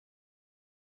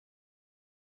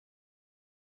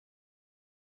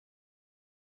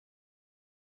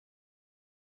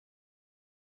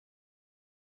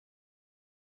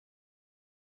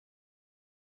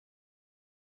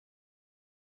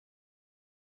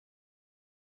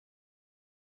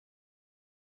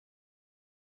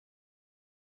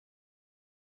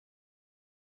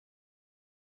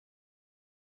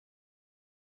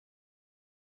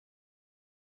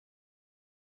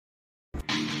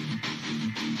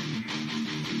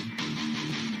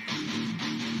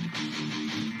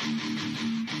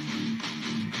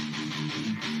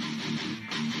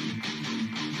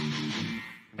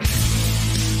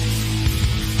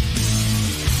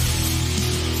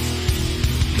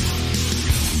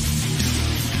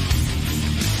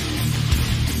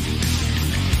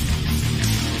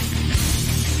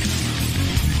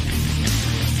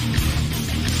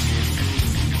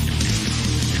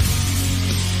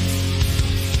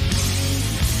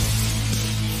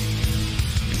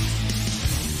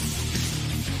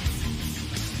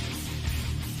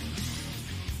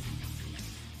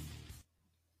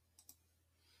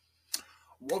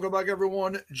Welcome back,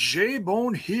 everyone.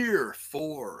 J-Bone here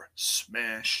for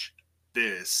Smash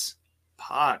This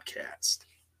Podcast.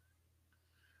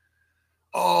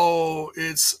 Oh,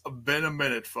 it's been a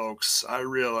minute, folks. I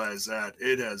realize that.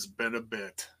 It has been a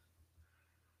bit.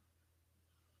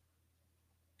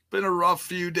 Been a rough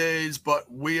few days,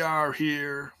 but we are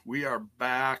here. We are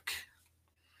back.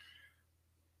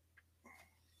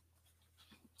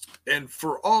 And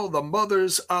for all the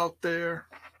mothers out there,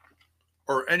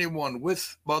 or anyone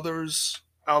with mothers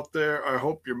out there, I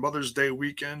hope your Mother's Day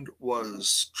weekend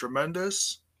was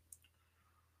tremendous.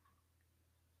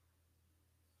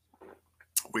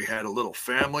 We had a little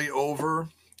family over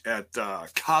at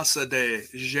Casa de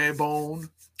J-Bone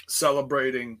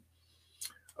celebrating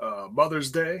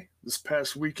Mother's Day this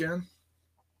past weekend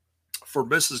for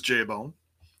Mrs. J-Bone,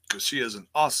 because she is an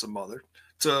awesome mother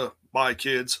to my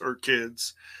kids, her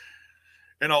kids,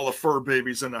 and all the fur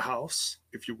babies in the house,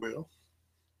 if you will.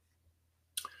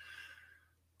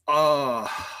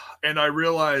 And I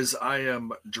realize I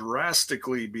am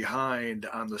drastically behind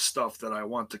on the stuff that I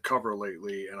want to cover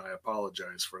lately, and I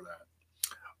apologize for that.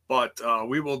 But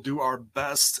we will do our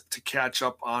best to catch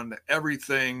up on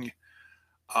everything,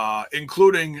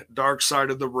 including Dark Side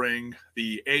of the Ring,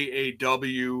 the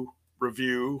AAW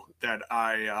review that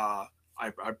I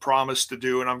promised to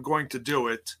do, and I'm going to do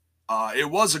it. It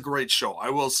was a great show,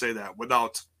 I will say that,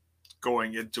 without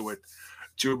going into it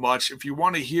too much. If you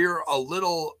want to hear a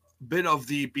little bit of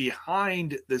the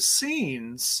behind the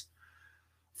scenes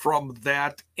from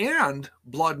that and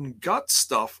blood and gut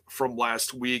stuff from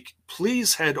last week,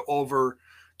 please head over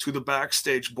to the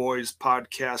Backstage Boys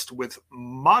podcast with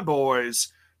my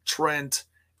boys Trent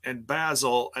and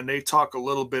Basil, and they talk a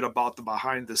little bit about the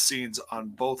behind the scenes on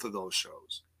both of those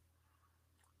shows.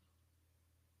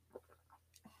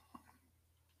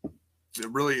 It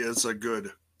really is a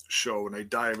good show, and they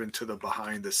dive into the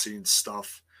behind the scenes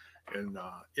stuff and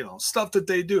stuff that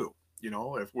they do,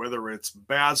 whether it's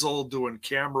Basil doing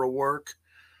camera work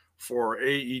for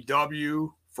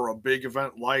AEW for a big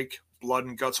event like Blood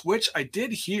and Guts, which I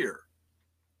did hear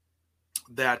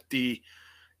that the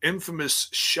infamous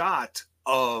shot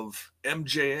of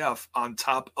MJF on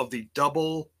top of the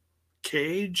double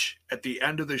cage at the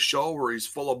end of the show where he's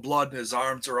full of blood and his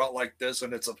arms are out like this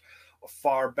and it's a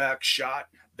far back shot,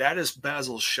 that is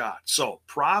Basil's shot. So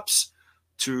props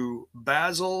to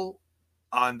Basil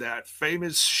on that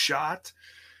famous shot.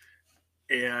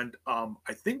 And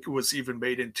I think it was even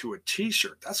made into a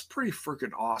t-shirt. That's pretty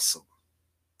freaking awesome,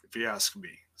 if you ask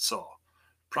me. So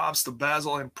props to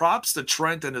Basil and props to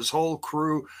Trent and his whole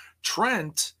crew.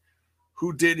 Trent,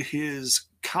 who did his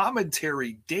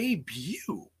commentary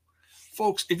debut.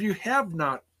 Folks, if you have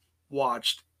not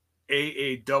watched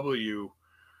AAW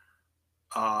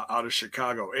out of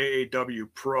Chicago, AAW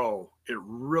Pro, it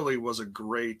really was a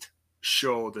great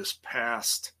show this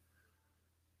past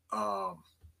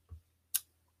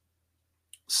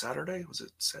Saturday. Was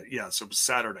it? Yes, it was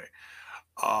Saturday.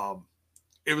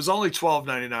 It was only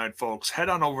 $12.99, folks. Head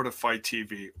on over to Fight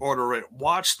TV, order it,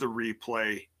 watch the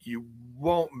replay. You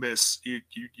won't miss. You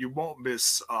won't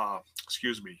miss.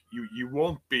 You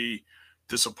won't be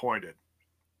disappointed.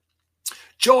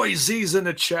 Joey Z's in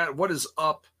the chat. What is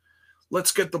up?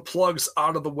 Let's get the plugs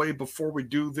out of the way before we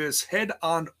do this. Head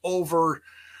on over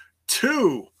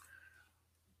to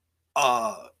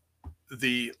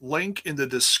the link in the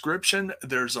description.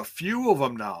 There's a few of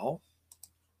them now.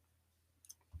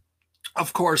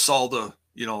 Of course, all the,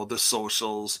 the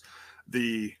socials,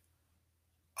 the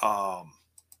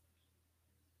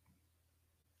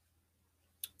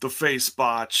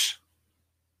Facebotch,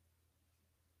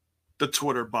 the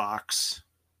Twitter box,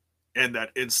 and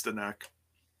that Instanek.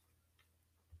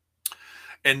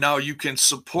 And now you can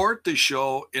support the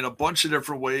show in a bunch of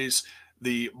different ways.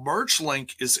 The merch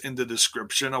link is in the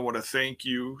description. I want to thank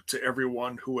you to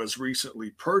everyone who has recently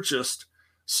purchased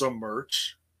some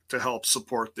merch to help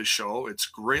support the show. It's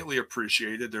greatly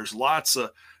appreciated. There's lots of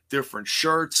different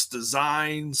shirts,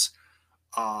 designs,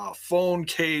 phone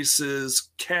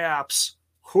cases, caps,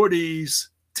 hoodies,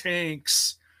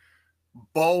 tanks,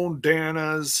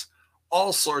 bandanas,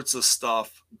 all sorts of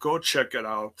stuff. Go check it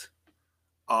out.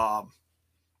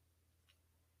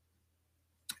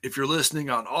 If you're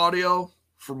listening on audio,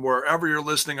 from wherever you're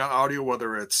listening on audio,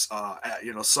 whether it's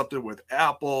something with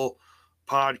Apple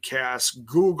Podcasts,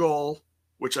 Google,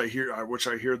 which I hear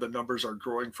the numbers are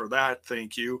growing for that.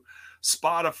 Thank you.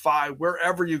 Spotify,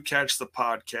 wherever you catch the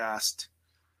podcast,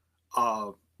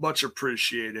 much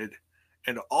appreciated.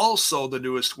 And also the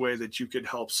newest way that you can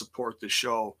help support the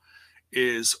show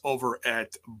is over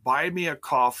at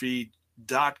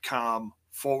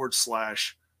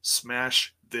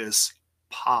buymeacoffee.com/smash this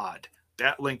pod.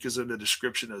 That link is in the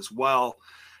description as well.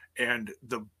 And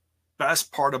the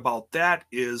best part about that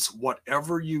is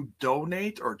whatever you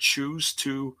donate or choose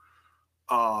to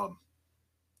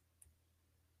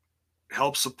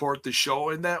help support the show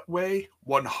in that way,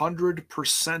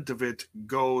 100% of it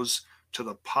goes to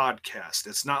the podcast.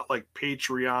 It's not like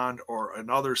Patreon or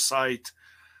another site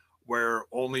where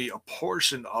only a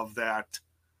portion of that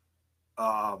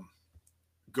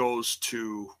goes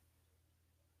to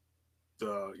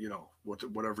the,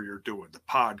 whatever you're doing, the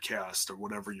podcast or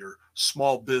whatever your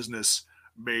small business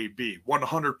may be.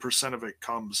 100% of it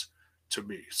comes to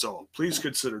me. So please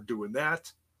consider doing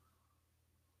that.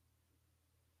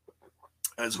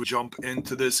 As we jump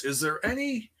into this, is there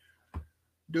any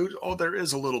news? Oh, there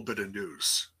is a little bit of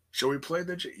news. Shall we play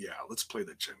the jingle? Yeah, let's play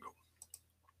the jingle.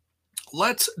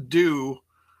 Let's do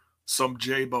some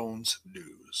J-Bones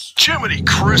news. Jiminy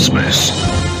Christmas.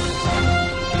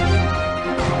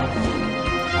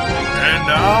 And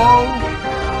now,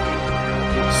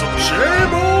 some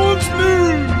J-Bones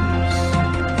news.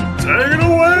 Take it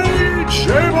away,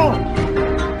 J-Bone.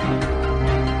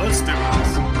 Let's do this.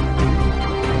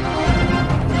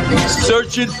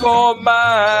 Searching for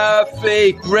my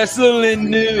fake wrestling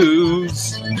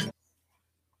news.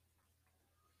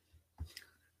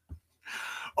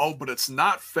 Oh, but it's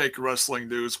not fake wrestling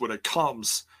news when it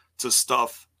comes to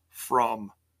stuff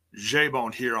from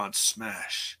J-Bone here on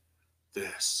Smash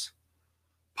This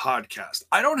Podcast.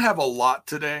 I don't have a lot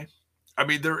today. I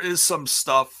mean, there is some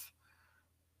stuff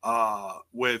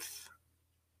with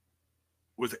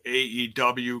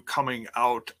AEW coming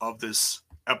out of this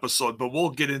episode, but we'll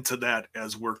get into that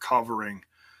as we're covering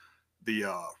the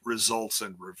results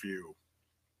and review.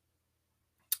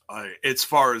 As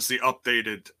far as the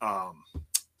updated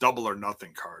Double or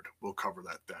Nothing card, we'll cover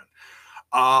that then.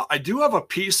 I do have a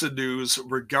piece of news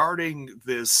regarding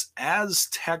this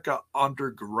Azteca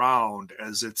Underground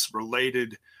as it's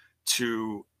related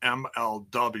to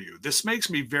MLW. This makes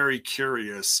me very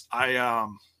curious.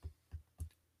 I'm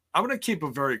going to keep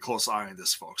a very close eye on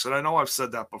this, folks. And I know I've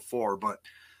said that before, but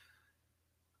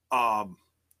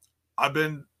I've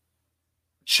been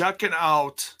checking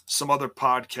out some other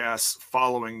podcasts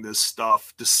following this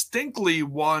stuff. Distinctly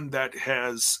one that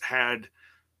has had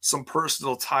some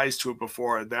personal ties to it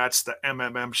before, and that's the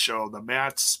MMM show, the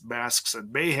Mats, Masks,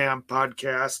 and Mayhem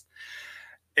podcast.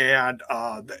 And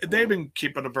they've been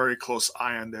keeping a very close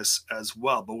eye on this as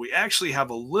well. But we actually have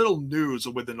a little news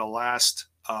within the last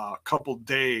couple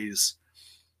days.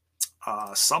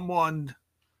 Someone,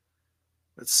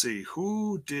 let's see,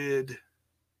 who did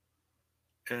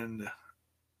an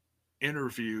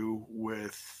interview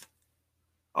with,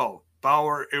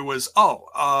 Bauer. It was,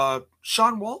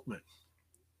 Sean Waltman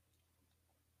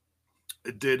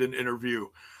did an interview.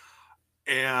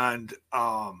 And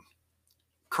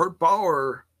Kurt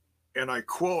Bauer, and I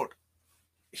quote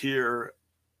here,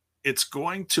 it's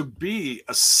going to be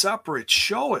a separate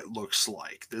show, it looks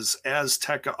like, this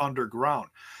Azteca Underground.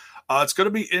 It's going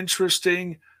to be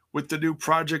interesting with the new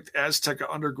project, Azteca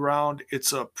Underground.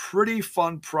 It's a pretty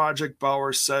fun project,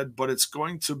 Bauer said, but it's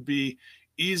going to be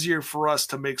easier for us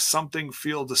to make something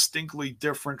feel distinctly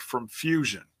different from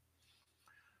Fusion.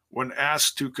 When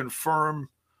asked to confirm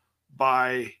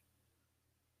by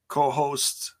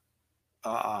co-host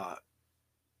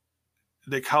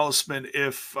Nick Hausman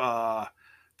if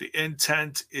the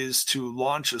intent is to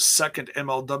launch a second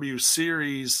MLW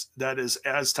series that is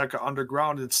Azteca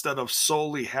Underground instead of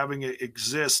solely having it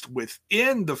exist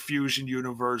within the Fusion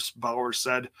universe, Bauer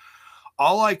said,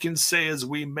 all I can say is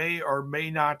we may or may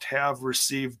not have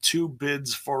received 2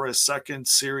 bids for a second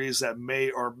series that may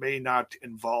or may not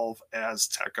involve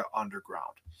Azteca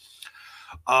Underground.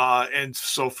 And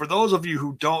so for those of you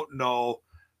who don't know,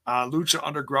 Lucha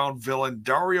Underground villain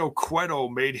Dario Cueto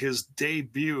made his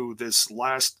debut this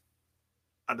last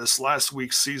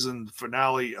week's season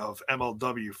finale of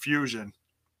MLW Fusion.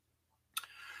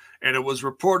 And it was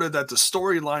reported that the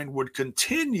storyline would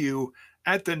continue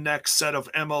at the next set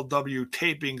of MLW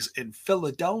tapings in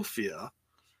Philadelphia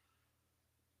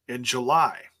in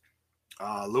July.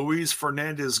 Luis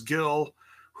Fernandez-Gil,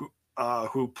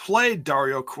 who played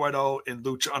Dario Cueto in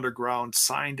Lucha Underground,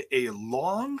 signed a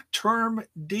long-term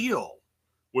deal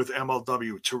with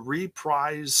MLW to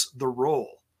reprise the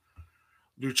role.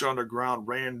 Lucha Underground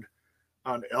ran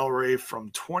on El Rey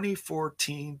from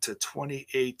 2014 to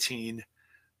 2018,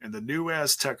 and the new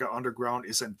Azteca Underground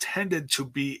is intended to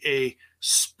be a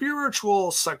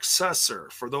spiritual successor.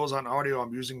 For those on audio,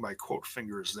 I'm using my quote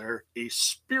fingers there. A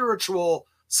spiritual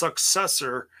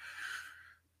successor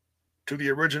to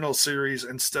the original series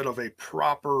instead of a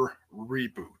proper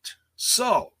reboot.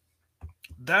 So,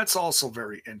 that's also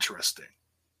very interesting.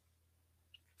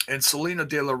 And Selena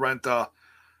De La Renta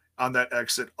on that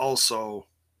exit also,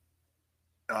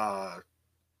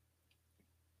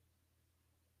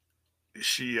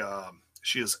 she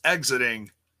is exiting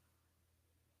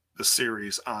the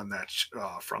series on that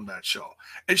from that show,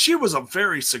 and she was a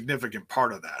very significant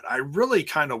part of that. I really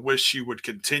kind of wish she would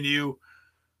continue.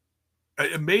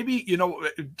 Maybe,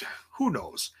 who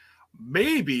knows?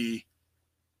 Maybe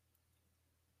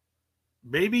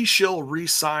she'll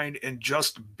resign and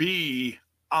just be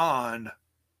on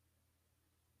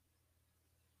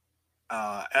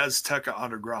Azteca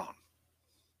Underground.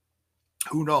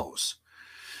 Who knows?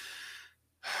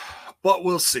 But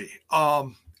we'll see.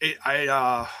 For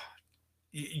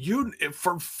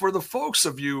the folks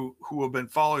of you who have been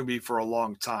following me for a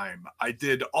long time, I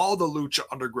did all the Lucha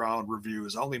Underground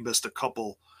reviews. I only missed a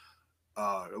couple,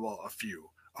 a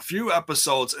few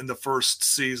episodes in the first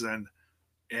season,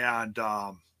 and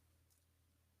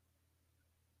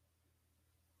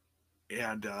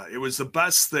it was the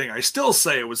best thing. I still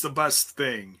say it was the best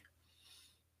thing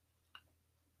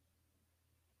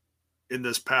in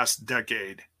this past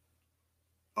decade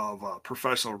of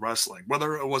professional wrestling,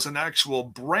 whether it was an actual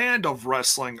brand of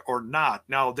wrestling or not.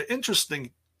 Now, the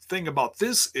interesting thing about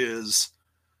this is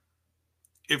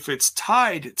if it's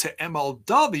tied to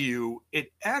MLW,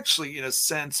 it actually, in a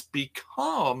sense,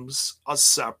 becomes a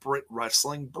separate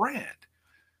wrestling brand.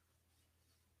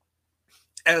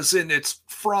 As in, it's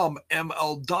from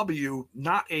MLW,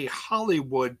 not a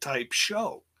Hollywood type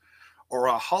show or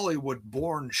a Hollywood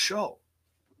born show.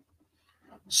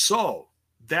 So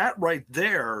that right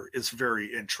there is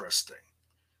very interesting.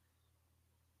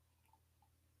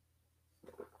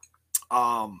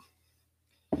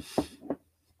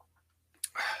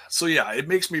 So yeah, it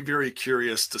makes me very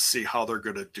curious to see how they're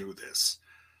going to do this.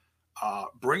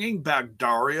 Bringing back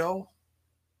Dario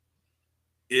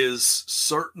is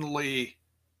certainly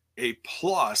a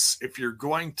plus if you're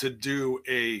going to do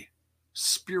a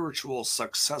spiritual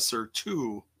successor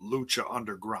to Lucha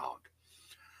Underground.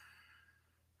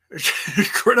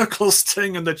 Critical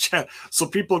Sting in the chat. So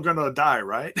people are going to die,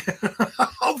 right?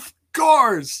 Of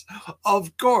course.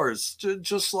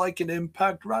 Just like in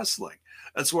Impact Wrestling.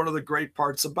 That's one of the great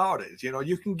parts about it.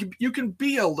 You can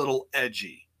be a little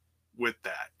edgy with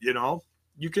that.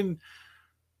 You can.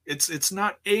 It's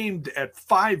not aimed at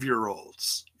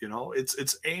 5-year-olds.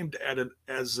 It's aimed at an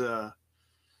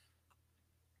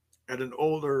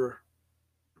older,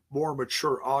 more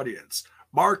mature audience.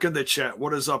 Mark in the chat,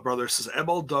 what is up, brother? Says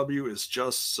MLW is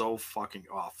just so fucking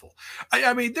awful.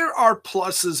 I mean, there are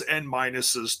pluses and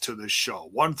minuses to this show.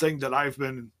 One thing that I've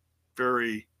been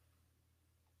very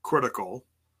critical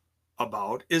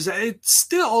about is that it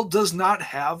still does not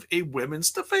have a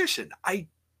women's division. I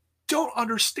don't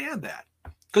understand that.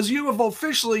 Because you have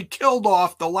officially killed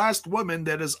off the last woman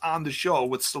that is on the show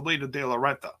with Selena De La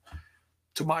Renta.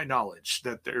 To my knowledge,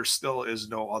 that there still is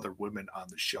no other women on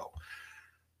the show.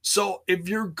 So if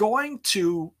you're going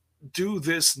to do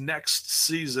this next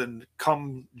season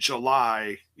come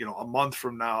July, a month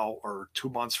from now or 2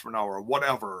 months from now or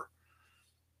whatever,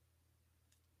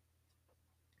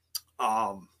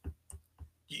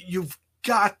 you've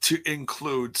got to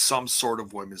include some sort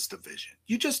of women's division.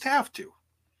 You just have to.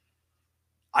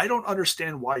 I don't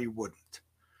understand why you wouldn't.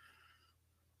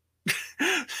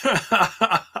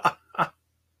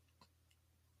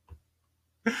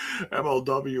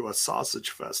 MLW a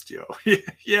sausage fest, yo.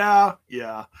 Yeah.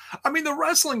 I mean, the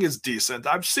wrestling is decent.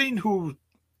 I've seen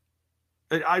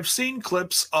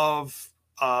clips of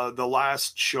the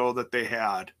last show that they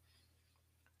had,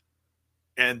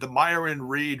 and the Myron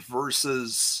Reed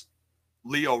versus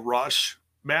Leo Rush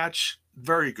match,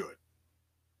 very good.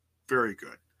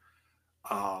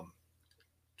 No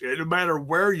matter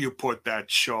where you put that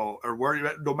show or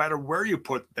no matter where you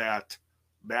put that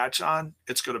match on,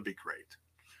 it's going to be great.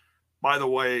 By the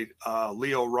way,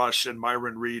 Leo Rush and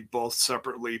Myron Reed both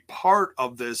separately part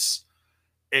of this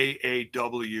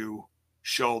AAW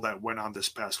show that went on this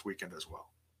past weekend as well.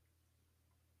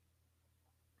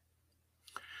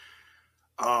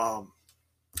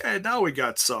 And now we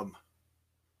got some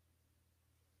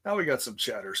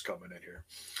chatters coming in here.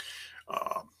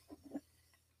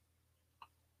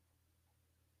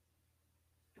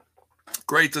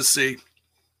 Great to see.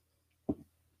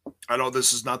 I know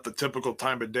this is not the typical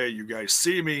time of day you guys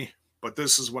see me, but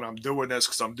this is when I'm doing this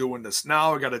because I'm doing this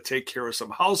now. I got to take care of some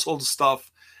household stuff,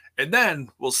 and then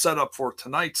we'll set up for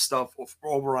tonight's stuff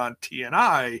over on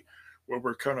TNI, where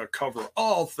we're going to cover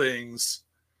all things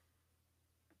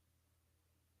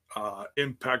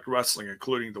Impact Wrestling,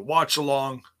 including the watch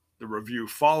along, the review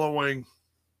following.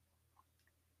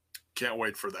 Can't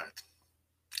wait for that.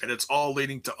 And it's all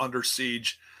leading to Under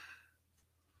Siege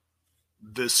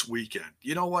this weekend.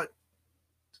 You know what?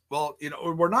 Well,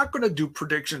 we're not going to do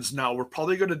predictions now. We're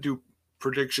probably going to do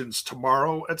predictions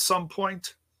tomorrow at some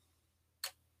point.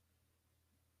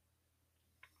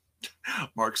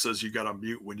 Mark says you got to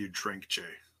mute when you drink, Jay.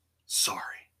 Sorry.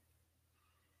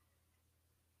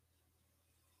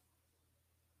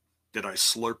 Did I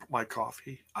slurp my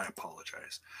coffee? I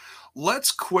apologize.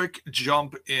 Let's quick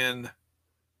jump in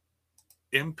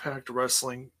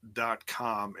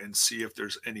ImpactWrestling.com and see if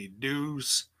there's any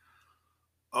news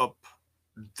updates.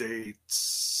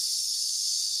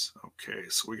 Okay,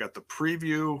 so we got the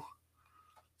preview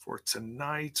for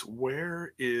tonight.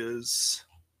 Where is...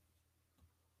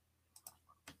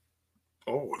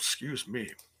 Oh, excuse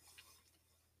me.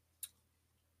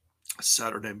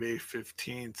 Saturday, May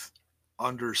 15th.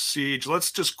 Under Siege.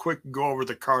 Let's just quick go over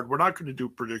the card. We're not going to do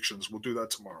predictions. We'll do that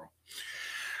tomorrow.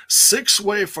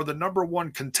 6-way for the number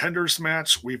 1 contenders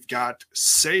match. We've got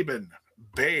Sabin,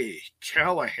 Bay,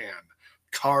 Callahan,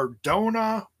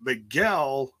 Cardona,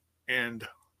 Miguel, and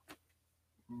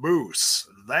Moose.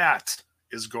 That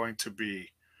is going to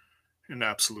be an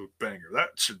absolute banger. That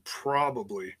should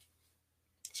probably,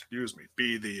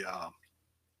 be the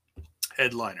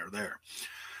headliner there.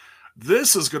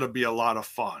 This is going to be a lot of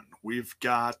fun. We've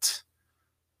got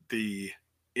the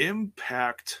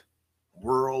Impact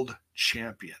World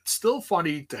Champion. Still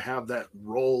funny to have that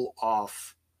roll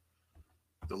off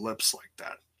the lips like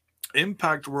that.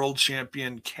 Impact World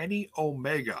Champion Kenny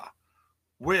Omega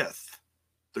with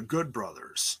the Good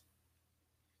Brothers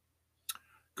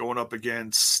going up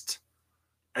against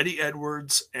Eddie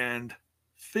Edwards and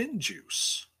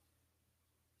Finjuice.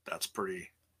 That's pretty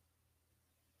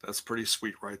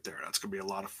sweet right there. That's going to be a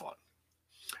lot of fun.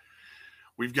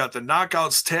 We've got the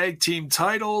Knockouts Tag Team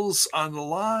titles on the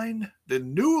line. The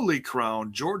newly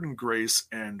crowned Jordan Grace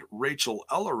and Rachel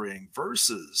Ellering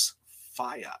versus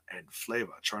Faya and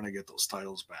Flava, trying to get those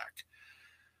titles back.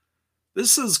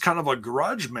 This is kind of a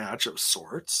grudge match of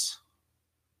sorts.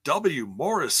 W.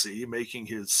 Morrissey making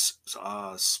his,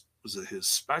 was it his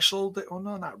special? Oh,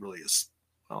 no, not really. His,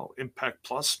 Impact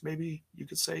Plus, maybe you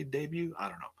could say, debut. I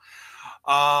don't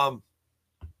know.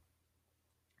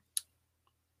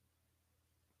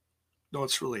 No,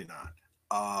 it's really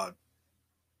not.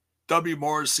 W.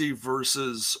 Morrissey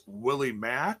versus Willie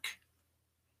Mack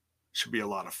should be a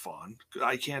lot of fun.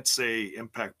 I can't say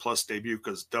Impact Plus debut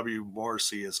because W.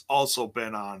 Morrissey has also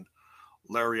been on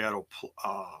Lariato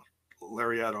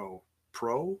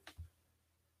Pro.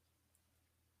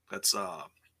 That's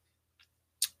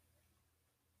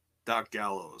Doc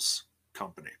Gallows'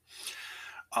 company.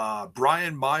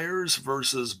 Brian Myers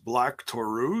versus Black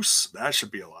Taurus. That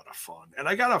should be a lot of fun. And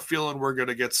I got a feeling we're going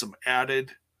to get some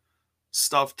added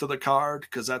stuff to the card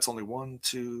because that's only 1,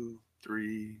 2,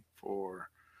 3, 4,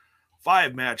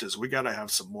 5 matches. We got to have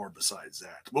some more besides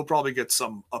that. We'll probably get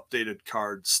some updated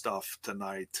card stuff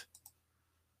tonight,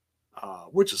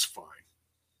 which is fine.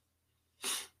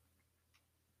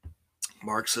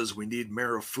 Mark says we need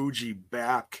Marufuji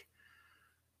back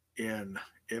in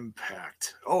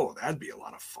Impact. Oh, that'd be a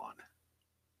lot of fun.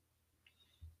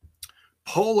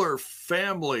 Polar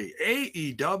Family.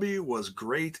 AEW was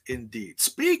great indeed.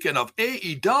 Speaking of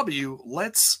AEW,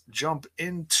 let's jump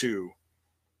into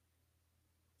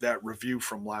that review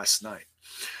from last night.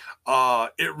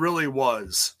 It really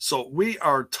was. So we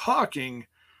are talking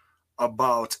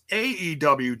about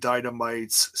AEW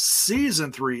Dynamite's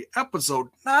Season 3, Episode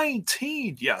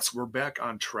 19. Yes, we're back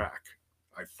on track.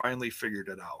 I finally figured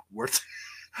it out.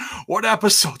 What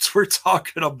episodes we're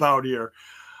talking about here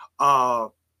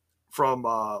from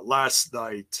last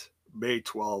night, May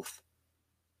 12th,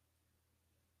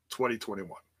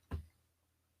 2021.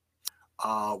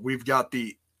 We've got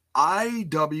the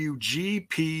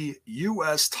IWGP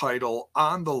US title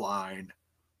on the line.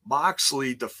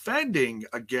 Moxley defending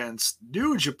against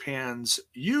New Japan's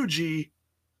Yuji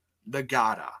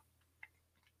Nagata.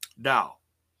 Now,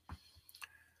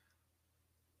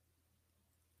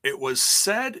 it was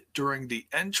said during the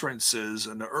entrances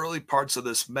and the early parts of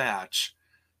this match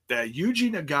that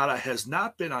Yuji Nagata has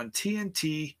not been on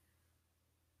TNT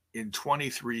in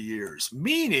 23 years,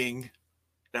 meaning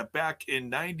that back in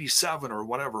 97 or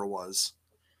whatever it was,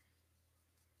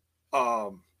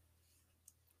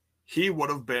 he would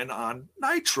have been on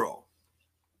Nitro.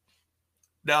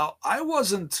 Now, I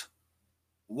wasn't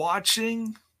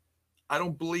watching, I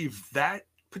don't believe, that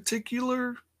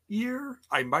particular year.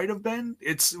 I might have been.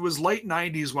 It was late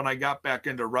 90s when I got back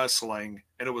into wrestling,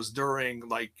 and it was during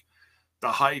like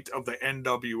the height of the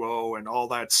NWO and all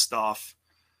that stuff.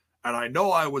 And I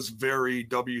know I was very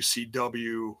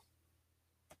WCW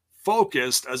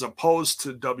focused as opposed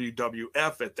to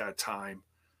WWF at that time.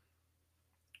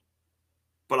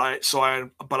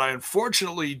 but I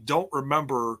unfortunately don't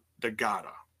remember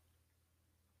Nagata.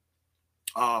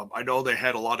 I know they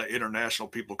had a lot of international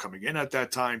people coming in at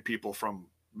that time, people from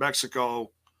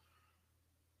Mexico,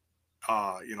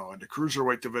 in the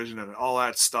cruiserweight division and all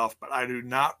that stuff, but I do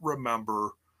not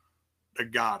remember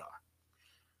Nagata.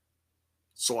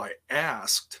 So I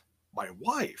asked my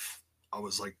wife, I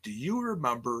was like, do you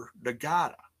remember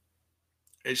Nagata?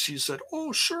 And she said,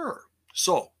 oh, sure.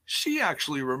 So she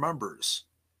actually remembers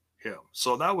him.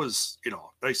 So that was,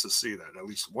 nice to see that at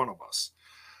least one of us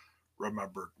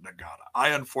remembered Nagata. I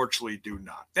unfortunately do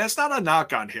not. That's not a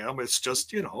knock on him. It's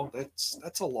just,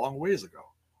 that's a long ways ago.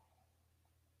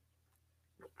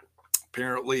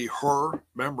 Apparently her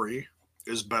memory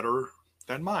is better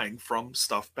than mine from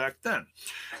stuff back then.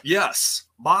 Yes,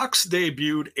 Mox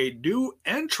debuted a new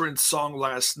entrance song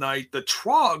last night, the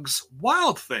Troggs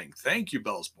Wild Thing. Thank you,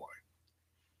 Bells Boy.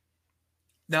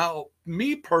 Now,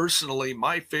 me personally,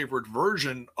 my favorite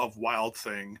version of Wild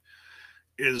Thing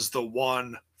is the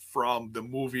one from the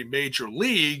movie Major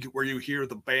League, where you hear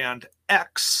the band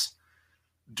X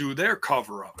do their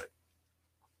cover of it.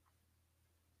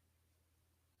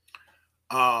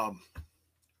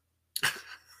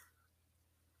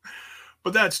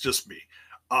 But that's just me.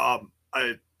 I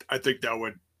think that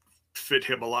would fit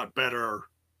him a lot better,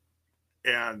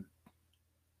 and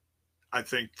I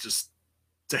think just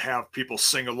to have people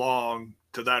sing along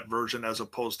to that version as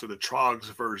opposed to the Troggs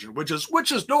version, which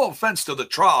is no offense to the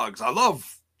Troggs. I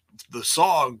love the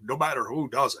song no matter who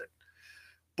does it,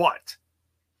 but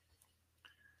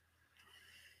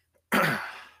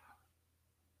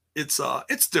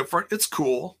it's different. It's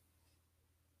cool.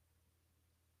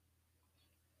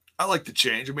 I like the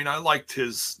change. I mean, I liked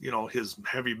his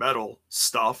heavy metal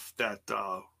stuff that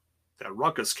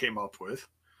Ruckus came up with.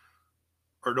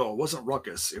 Or no, it wasn't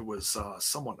Ruckus. It was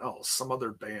someone else. Some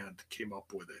other band came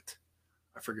up with it.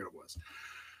 I forget what it was.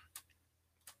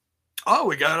 Oh,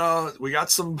 we got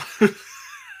some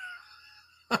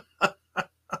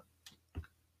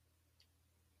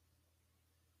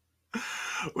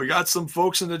we got some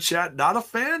folks in the chat not a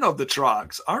fan of the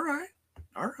Troggs. All right.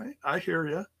 I hear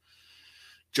you.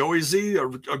 Joey Z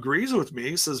agrees with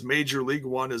me. He says Major League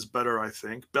One is better, I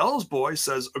think. Bell's Boy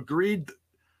says agreed,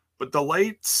 but the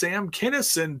late Sam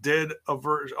Kinison did a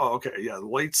version. Oh, okay. Yeah, the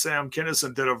late Sam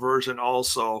Kinison did a version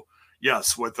also.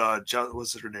 Yes, with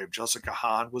what's her name? Jessica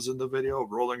Hahn was in the video,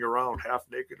 rolling around half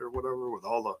naked or whatever, with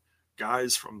all the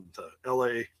guys from the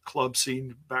LA club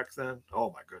scene back then. Oh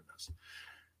my goodness.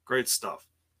 Great stuff.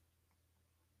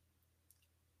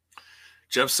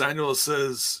 Jeff Samuel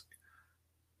says,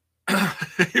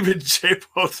 even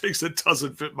J-Po thinks it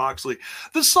doesn't fit Moxley.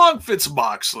 The song fits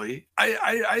Moxley.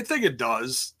 I think it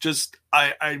does. Just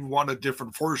I want a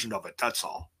different version of it. That's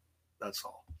all.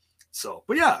 So,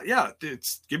 but yeah.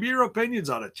 Give me your opinions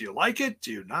on it. Do you like it?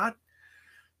 Do you not?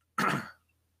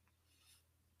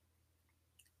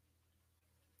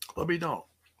 Let me know.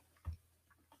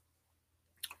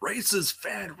 Races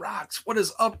Fan rocks. What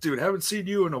is up, dude? Haven't seen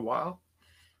you in a while.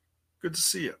 Good to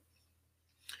see you.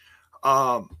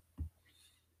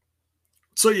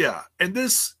 So yeah, and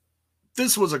this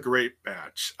was a great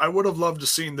match. I would have loved to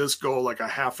seen this go like a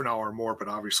half an hour more, but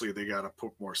obviously they got to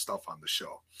put more stuff on the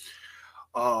show.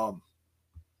 But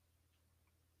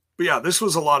yeah, this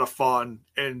was a lot of fun.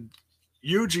 And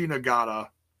Yuji Nagata,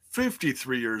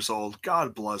 53 years old,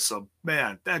 God bless him.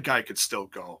 Man, that guy could still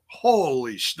go.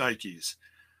 Holy shnikes.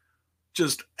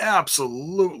 Just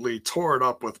absolutely tore it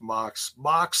up with Mox.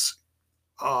 Mox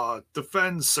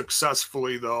defends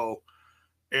successfully, though.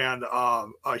 And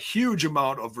a huge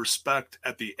amount of respect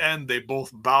at the end. They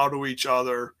both bow to each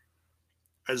other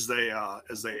as they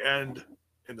end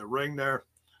in the ring there.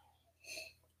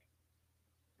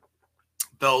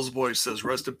 Bell's voice says,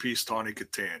 "Rest in peace, Tawny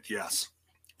Katan." Yes,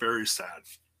 very sad.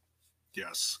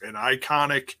 Yes, an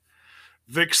iconic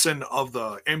vixen of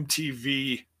the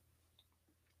MTV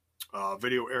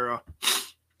video era.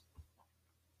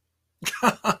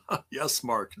 Yes,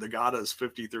 Mark. Nagata is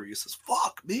 53. He says,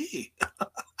 "Fuck me."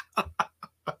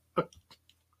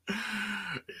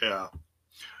 Yeah.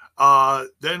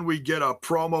 Then we get a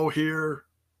promo here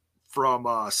from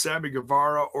Sammy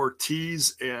Guevara,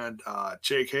 Ortiz, and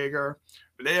Jake Hager.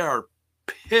 They are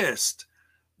pissed.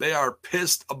 They are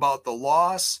pissed about the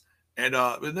loss. And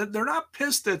they're not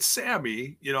pissed at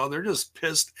Sammy. They're just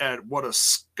pissed at what a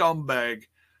scumbag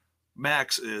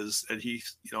Max is. And he,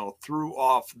 threw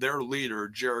off their leader,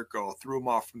 Jericho, threw him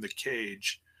off from the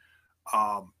cage.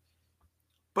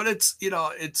 But it's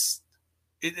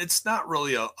not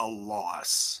really a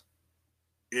loss.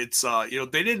 It's,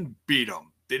 they didn't beat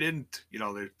him. They didn't,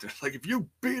 they're like, if you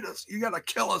beat us, you got to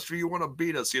kill us or you want to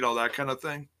beat us, that kind of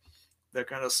thing. that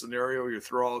kind of scenario you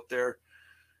throw out there.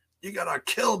 You got to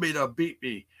kill me to beat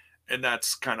me. And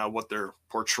that's kind of what they're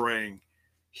portraying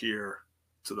here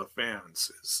to the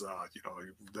fans is,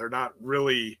 they're not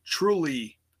really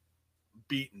truly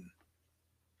beaten.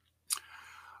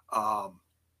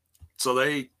 So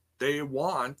they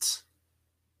want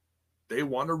a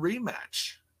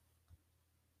rematch.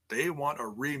 They want a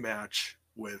rematch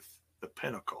with the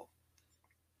Pinnacle.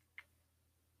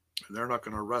 And they're not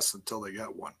going to rest until they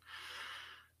get one.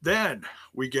 Then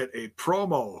we get a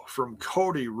promo from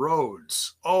Cody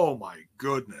Rhodes. Oh my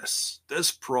goodness.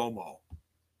 This promo.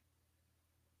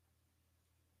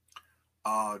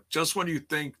 Just when you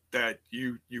think that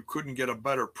you couldn't get a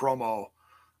better promo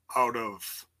out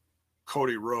of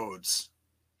Cody Rhodes,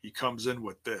 he comes in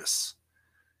with this.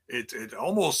 It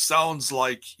almost sounds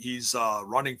like he's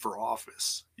running for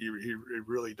office. He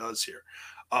really does here.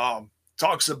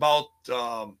 Talks about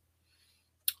the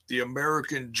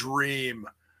American dream,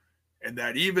 and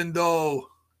that even though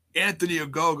Anthony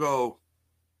Ogogo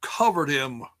covered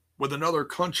him with another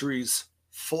country's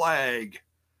flag,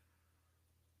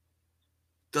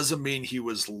 doesn't mean he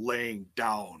was laying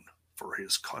down for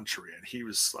his country. And he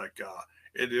was like,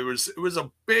 it was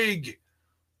a big,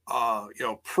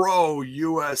 pro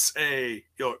USA,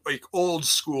 like old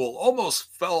school,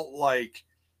 almost felt like,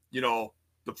 the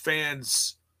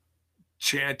fans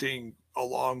chanting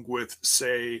along with,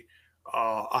 say,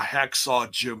 a hacksaw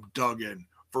Jim Duggan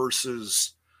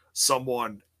versus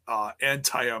someone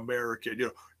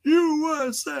anti-American,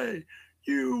 USA,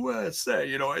 USA.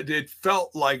 It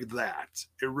felt like that.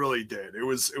 It really did. It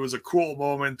was a cool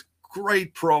moment.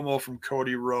 Great promo from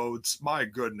Cody Rhodes. My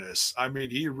goodness. I mean,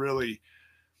 he really,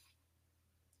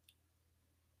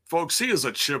 folks, he is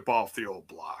a chip off the old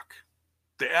block.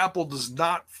 The apple does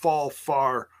not fall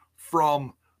far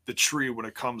from the tree when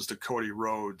it comes to Cody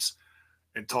Rhodes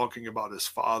and talking about his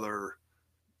father,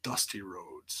 Dusty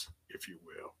Rhodes, if you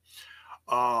will.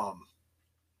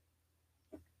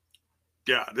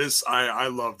 Yeah, this, I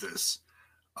love this.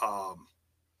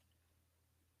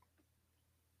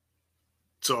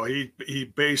 So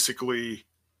he basically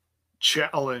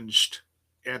challenged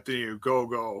Anthony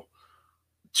Ogogo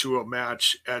to a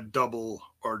match at Double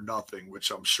or Nothing, which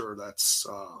I'm sure that's,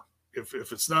 if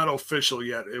it's not official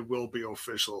yet, it will be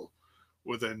official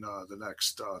within the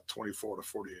next 24 to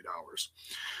 48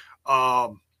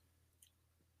 hours.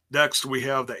 Next, we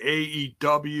have the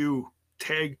AEW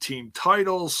Tag Team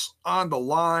titles on the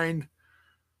line.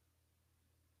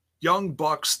 Young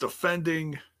Bucks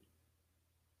defending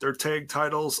their tag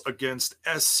titles against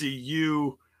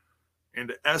SCU,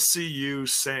 and SCU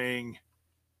saying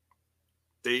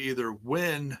they either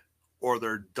win or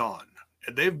they're done.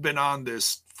 And they've been on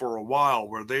this for a while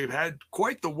where they've had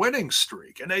quite the winning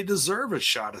streak, and they deserve a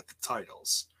shot at the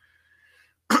titles.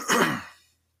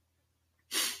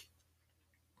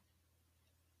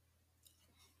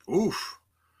 Oof.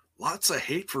 Lots of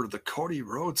hate for the Cody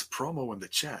Rhodes promo in the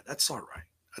chat. That's all right.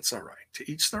 That's all right.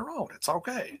 To each their own. It's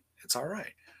okay. It's all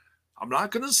right. I'm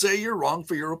not going to say you're wrong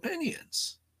for your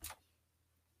opinions.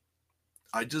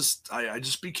 I just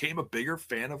became a bigger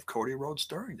fan of Cody Rhodes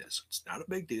during this. It's not a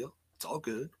big deal. It's all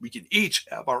good. We can each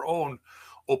have our own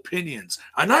opinions.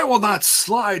 And I will not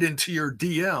slide into your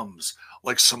DMs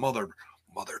like some other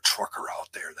mother trucker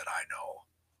out there that I know.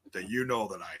 That you know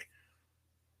that I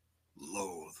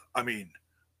loathe. I mean,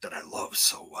 that I love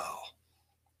so well.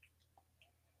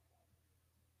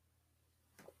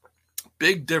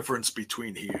 Big difference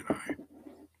between he and I.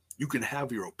 You can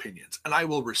have your opinions, and I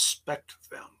will respect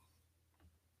them.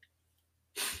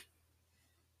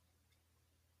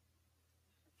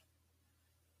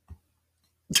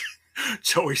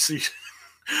 Joey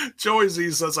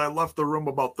Z says, I left the room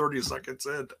about 30 seconds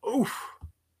in. Oof.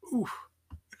 Oof.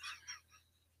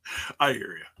 I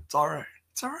hear you. It's all right.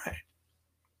 It's all right.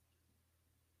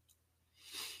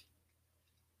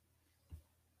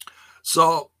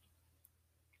 So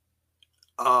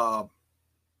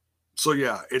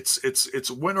yeah,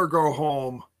 it's win or go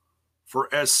home for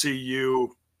SCU.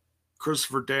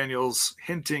 Christopher Daniels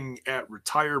hinting at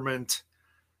retirement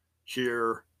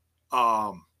here.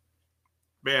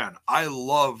 Man, I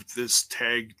loved this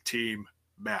tag team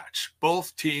match.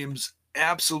 Both teams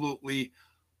absolutely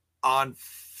on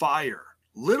fire.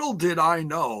 Little did I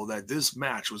know that this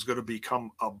match was going to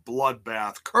become a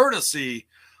bloodbath, courtesy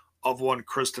of one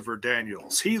Christopher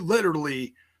Daniels. He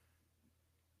literally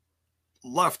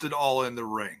left it all in the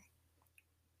ring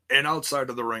and outside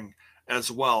of the ring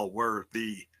as well, where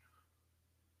the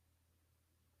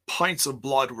pints of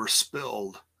blood were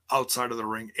spilled outside of the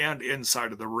ring and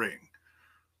inside of the ring.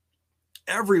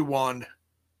 Everyone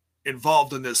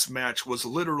involved in this match was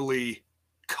literally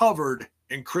covered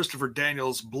in Christopher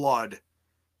Daniels' blood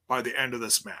by the end of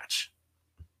this match.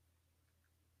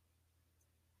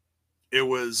 It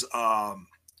was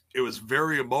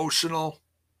very emotional,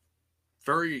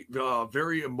 very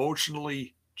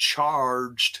emotionally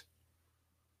charged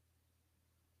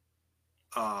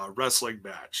wrestling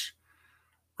match.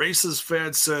 Racist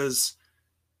Fan says,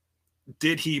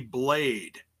 did he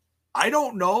blade? I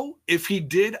don't know. If he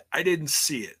did, I didn't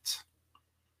see it.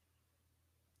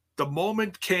 The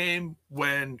moment came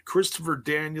when Christopher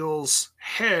Daniels'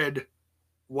 head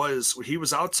he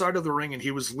was outside of the ring and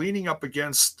he was leaning up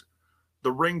against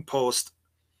the ring post.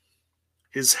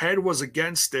 His head was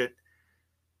against it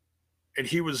and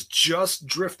he was just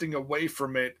drifting away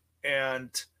from it. And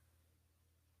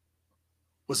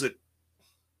was it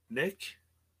Nick?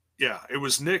 Yeah, it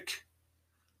was Nick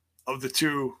of the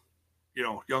two,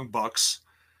 young bucks.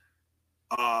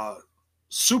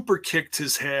 Super kicked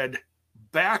his head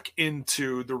back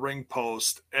into the ring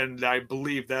post, and I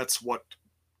believe that's what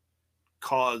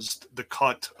caused the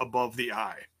cut above the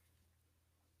eye.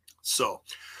 So,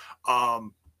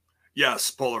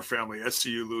 yes, Polar Family,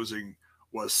 SCU losing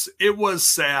was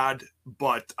sad,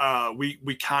 but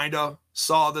we kind of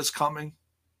saw this coming.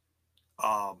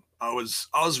 I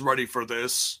was ready for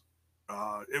this.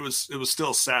 It was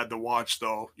still sad to watch,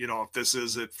 though. If this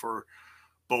is it for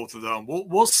both of them,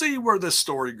 we'll see where this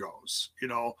story goes.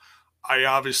 I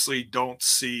obviously don't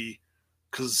see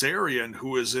Kazarian,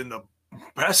 who is in the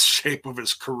best shape of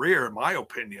his career, in my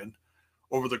opinion,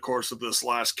 over the course of this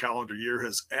last calendar year,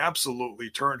 has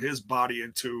absolutely turned his body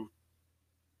into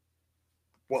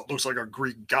what looks like a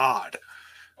Greek god.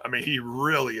 I mean, he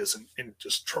really is in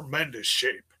just tremendous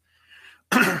shape.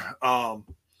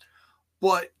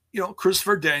 But,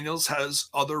 Christopher Daniels has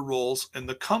other roles in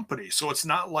the company. So it's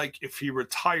not like if he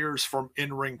retires from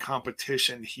in-ring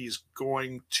competition, he's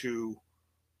going to,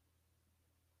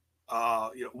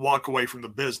 walk away from the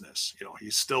business.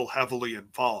 He's still heavily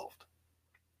involved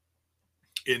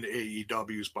in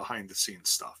AEW's behind-the-scenes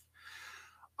stuff.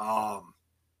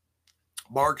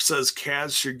 Mark says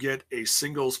Kaz should get a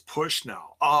singles push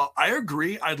now. I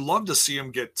agree. I'd love to see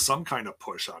him get some kind of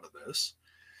push out of this.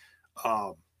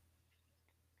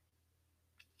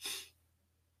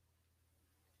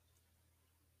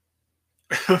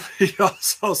 He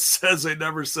also says they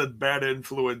never said Bad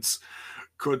Influence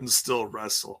couldn't still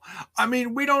wrestle. I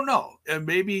mean, we don't know. And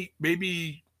maybe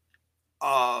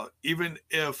even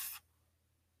if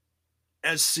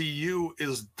SCU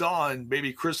is done,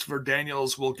 maybe Christopher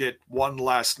Daniels will get one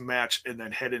last match and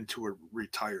then head into a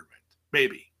retirement.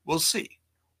 Maybe. We'll see.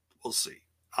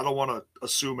 I don't want to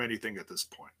assume anything at this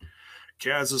point.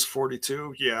 Kaz is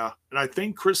 42. Yeah. And I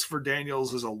think Christopher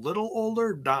Daniels is a little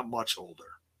older, not much older.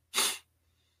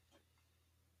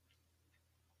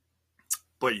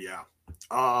 But yeah,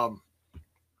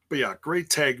 great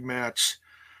tag match.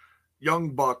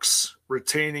 Young Bucks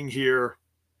retaining here.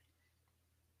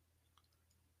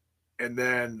 And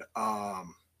then,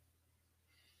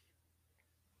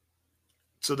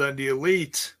 so then the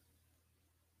Elite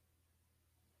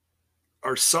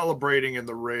are celebrating in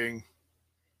the ring.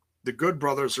 The Good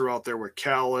Brothers are out there with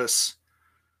Callis.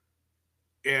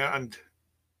 And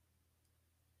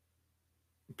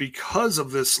because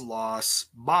of this loss,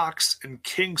 Mox and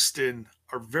Kingston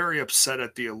are very upset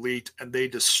at the Elite, and they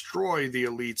destroy the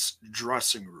Elite's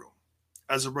dressing room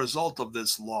as a result of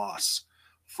this loss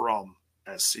from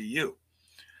SCU.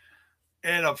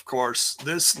 And of course,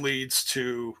 this leads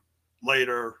to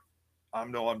later, I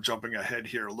know I'm jumping ahead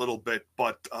here a little bit,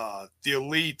 but the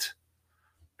Elite,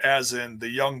 as in the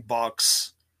Young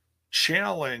Bucks,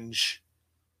 challenge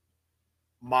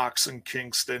Mox and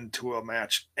Kingston to a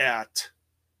match at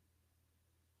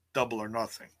Double or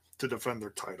Nothing to defend their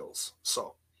titles.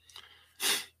 So,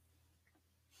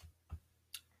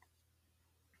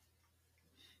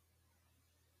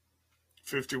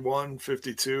 $51,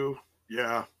 $52,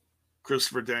 yeah.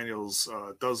 Christopher Daniels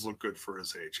does look good for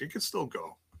his age. He could still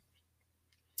go.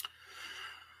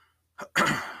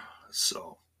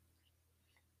 So,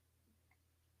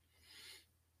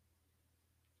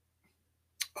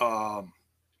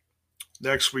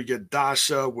 next we get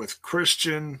Dasha with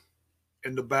Christian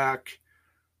in the back,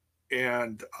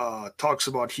 and talks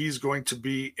about he's going to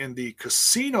be in the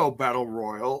Casino Battle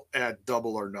Royal at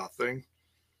Double or Nothing.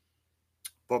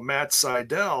 But Matt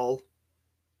Sydal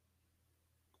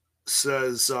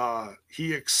says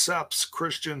he accepts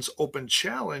Christian's open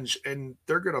challenge, and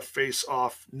they're going to face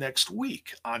off next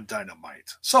week on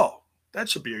Dynamite. So that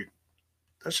should be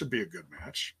a good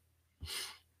match.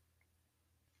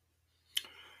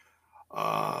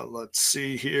 Let's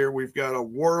see here. We've got a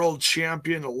world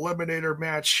champion eliminator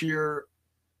match here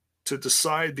to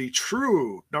decide the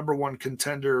true number one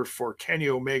contender for Kenny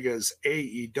Omega's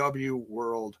AEW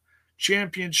World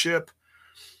Championship.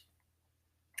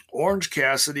 Orange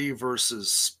Cassidy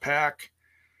versus Pac.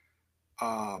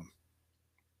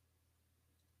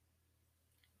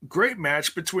 Great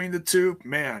match between the two.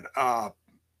 Man,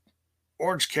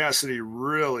 Orange Cassidy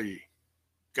really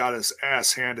got his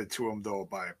ass handed to him, though,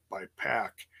 by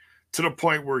Pac, to the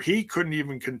point where he couldn't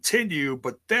even continue.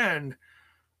 But then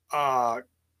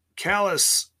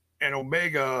Callis and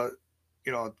Omega,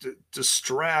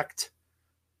 distract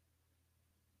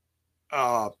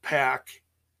Pac.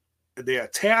 They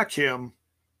attack him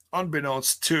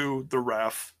unbeknownst to the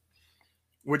ref,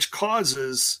 which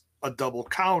causes a double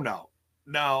countout.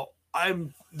 Now,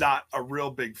 I'm not a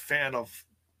real big fan of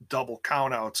double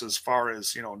countouts as far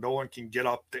as, no one can get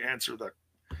up to answer the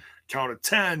count of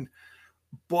 10,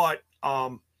 but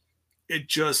it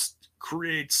just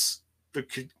creates the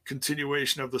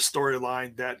continuation of the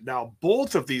storyline that now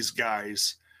both of these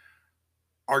guys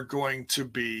are going to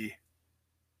be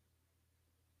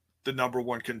the number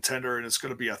one contender, and it's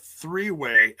going to be a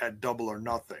three-way at Double or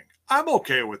Nothing. I'm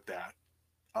okay with that.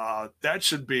 That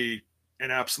should be an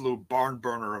absolute barn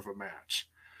burner of a match.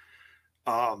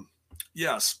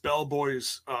 Yes, Bell's Boy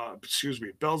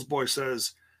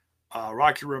says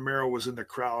Rocky Romero was in the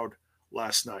crowd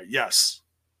last night. Yes,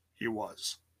 he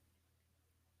was.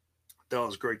 That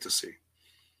was great to see.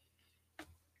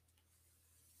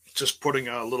 Just putting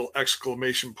a little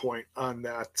exclamation point on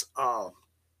that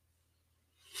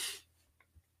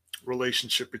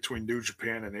relationship between New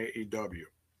Japan and AEW.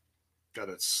 That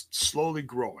it's slowly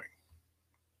growing.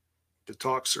 The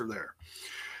talks are there.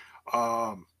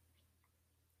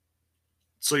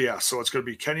 So it's going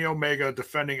to be Kenny Omega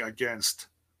defending against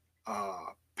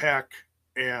Pac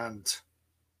and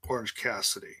Orange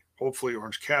Cassidy. Hopefully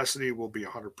Orange Cassidy will be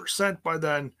 100% by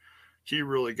then. He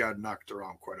really got knocked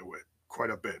around quite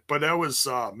a bit. But that was,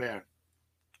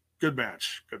 good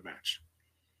match. Good match.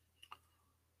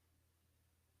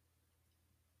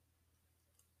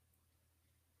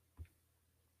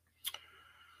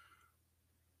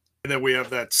 And then we have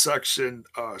that section,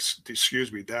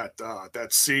 that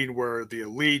scene where the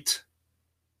Elite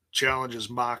challenges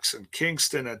Mox and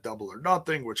Kingston at Double or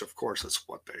Nothing, which of course is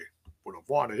what they would have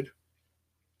wanted.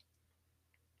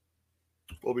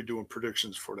 We'll be doing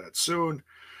predictions for that soon.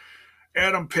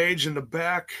 Adam Page in the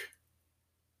back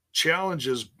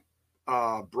challenges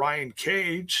Brian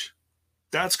Cage.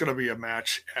 That's going to be a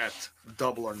match at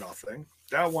Double or Nothing.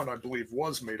 That one, I believe,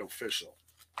 was made official.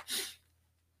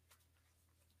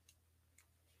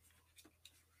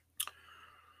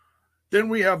 Then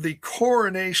we have the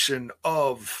coronation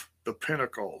of the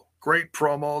Pinnacle. Great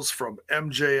promos from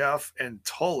MJF and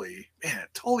Tully. Man,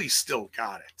 Tully still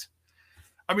got it.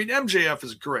 I mean, MJF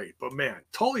is great, but man,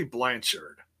 Tully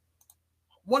Blanchard,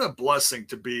 what a blessing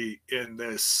to be in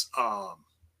this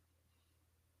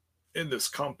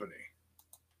company.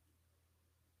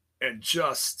 And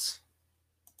just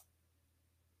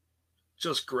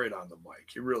great on the mic.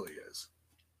 He really is.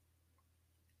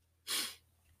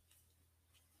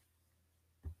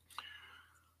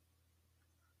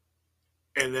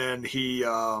 And then he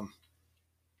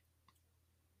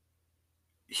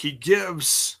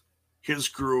gives his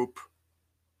group,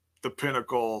 the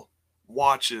Pinnacle,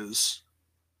 watches.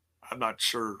 I'm not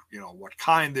sure, what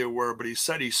kind they were, but he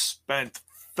said he spent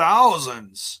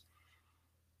thousands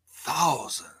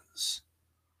of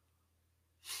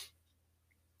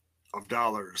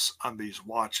dollars on these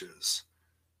watches.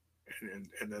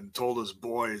 And then told his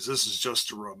boys, this is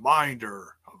just a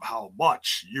reminder of how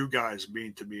much you guys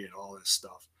mean to me and all this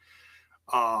stuff.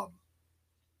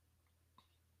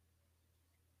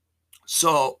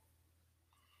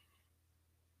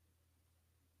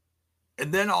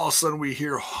 And then all of a sudden we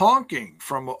hear honking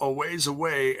from a ways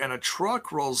away, and a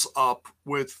truck rolls up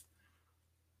with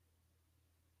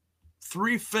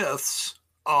 3/5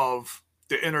 of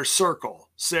the Inner Circle.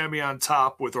 Sammy on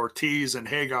top with Ortiz and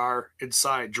Hagar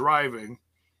inside driving.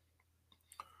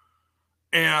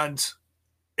 And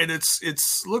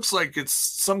it's looks like it's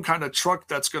some kind of truck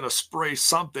that's going to spray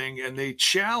something, and they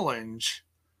challenge,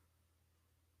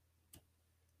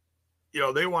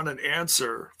 they want an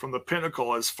answer from the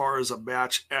Pinnacle as far as a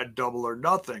match at Double or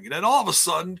Nothing. And then all of a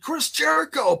sudden, Chris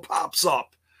Jericho pops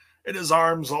up, and his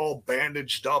arms all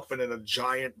bandaged up and in a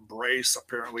giant brace.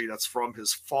 Apparently that's from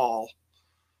his fall.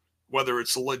 Whether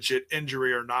it's a legit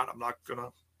injury or not, I'm not going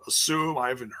to assume. I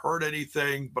haven't heard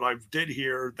anything, but I did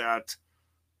hear that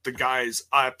the guys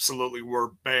absolutely were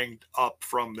banged up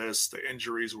from this. The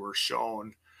injuries were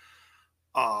shown.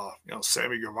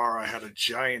 Sammy Guevara had a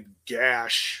giant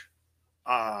gash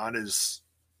on his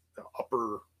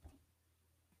upper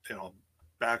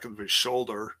back of his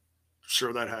shoulder.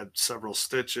 Sure, that had several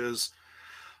stitches.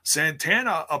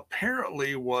 Santana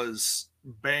apparently was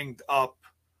banged up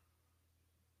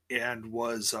and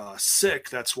was sick.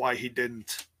 That's why he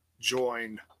didn't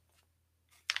join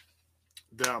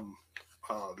them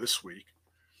this week.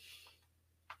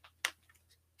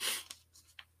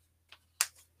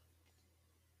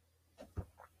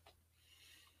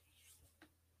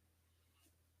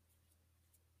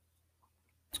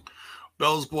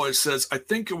 Bell's Boy says, I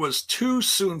think it was too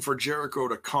soon for Jericho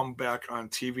to come back on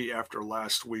TV after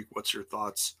last week. What's your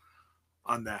thoughts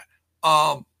on that?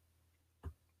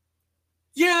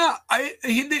 Yeah,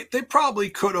 they probably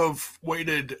could have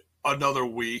waited another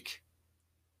week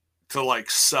to like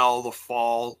sell the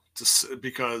fall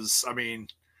because I mean,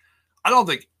 I don't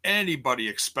think anybody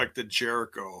expected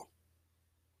Jericho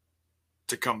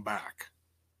to come back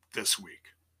this week.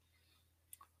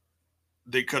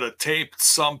 They could have taped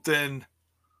something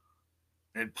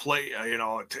and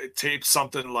taped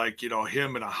something like,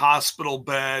 him in a hospital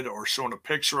bed or shown a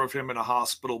picture of him in a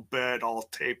hospital bed, all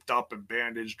taped up and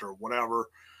bandaged or whatever.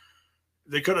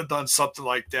 They could have done something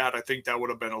like that. I think that would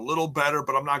have been a little better,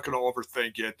 but I'm not going to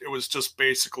overthink it. It was just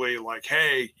basically like,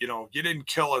 hey, you didn't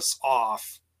kill us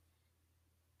off.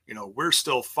 We're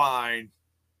still fine.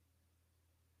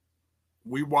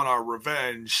 We want our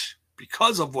revenge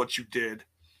because of what you did.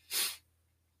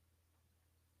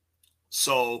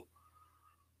 So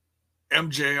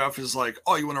MJF is like,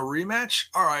 oh, you want a rematch?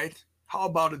 All right. How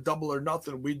about a Double or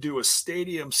Nothing? We do a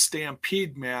stadium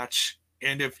stampede match.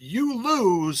 And if you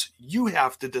lose, you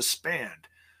have to disband.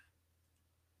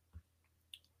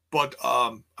 But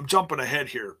I'm jumping ahead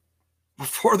here.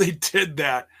 Before they did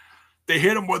that, they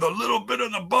hit him with a little bit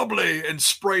of the bubbly and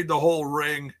sprayed the whole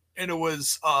ring. And it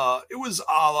was a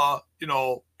la,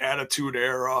 Attitude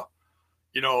Era.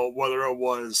 Whether it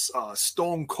was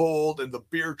Stone Cold in the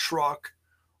beer truck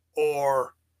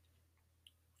or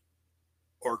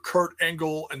Kurt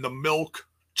Angle in the milk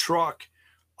truck.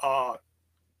 I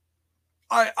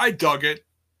dug it.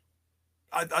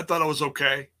 I thought it was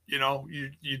okay.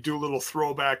 You do a little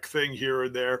throwback thing here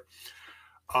and there.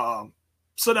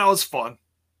 So that was fun.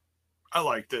 I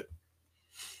liked it.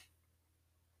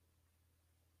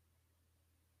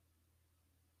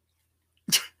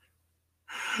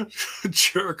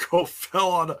 Jericho fell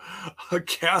on a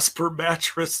Casper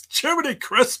mattress. Jiminy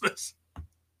Christmas.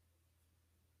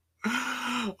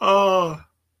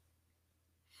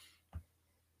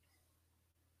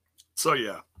 So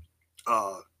yeah,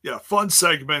 fun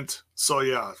segment. So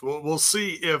yeah, we'll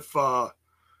see if the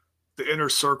Inner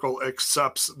Circle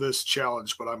accepts this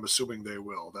challenge, but I'm assuming they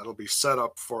will. That'll be set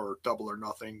up for Double or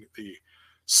Nothing, the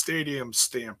Stadium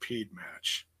Stampede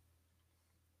match.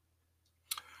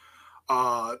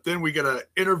 Then we get an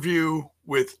interview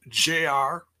with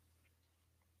JR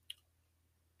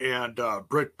and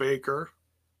Britt Baker.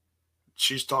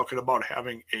 She's talking about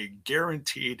having a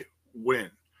guaranteed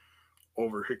win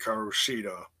over Hikaru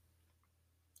Shida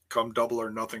come Double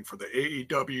or Nothing for the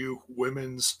AEW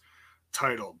Women's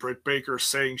title. Britt Baker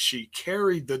saying she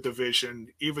carried the division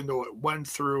even though it went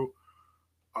through,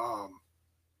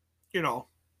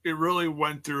 it really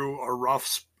went through a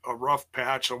rough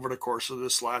patch over the course of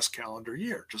this last calendar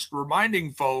year. Just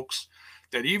reminding folks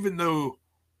that even though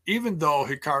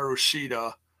Hikaru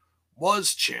Shida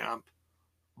was champ,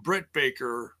 Britt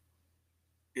Baker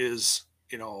is,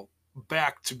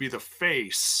 back to be the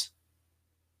face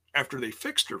after they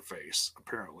fixed her face,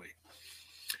 apparently.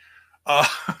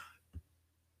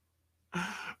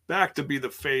 Back to be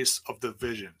the face of the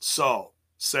division. So,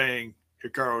 saying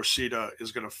Hikaru Shida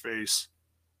is going to face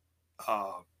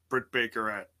Britt Baker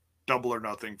at Double or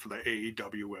Nothing for the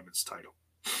AEW Women's title.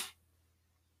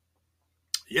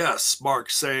 Yes, Mark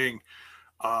saying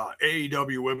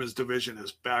AEW Women's division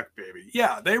is back, baby.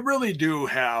 Yeah, they really do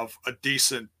have a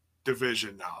decent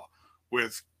division now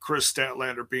with Chris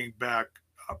Statlander being back,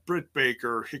 Britt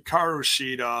Baker, Hikaru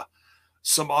Shida,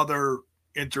 some other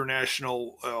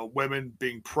international women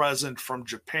being present from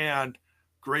Japan.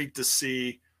 Great to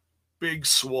see. Big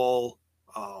Swole,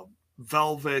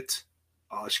 Velvet,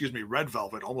 Red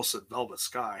Velvet, almost said Velvet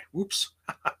Sky. Whoops.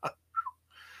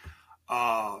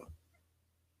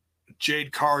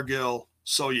 Jade Cargill.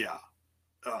 So yeah,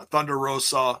 Thunder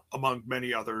Rosa, among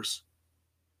many others.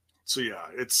 So yeah,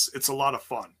 it's a lot of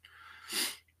fun.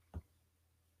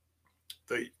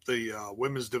 The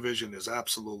women's division is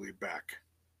absolutely back.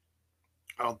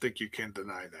 I don't think you can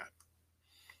deny that.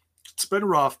 It's been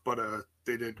rough, but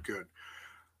they did good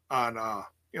on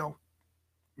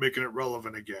making it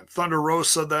relevant again. Thunder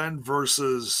Rosa then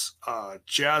versus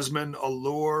Jasmine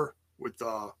Allure with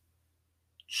a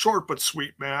short but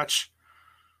sweet match.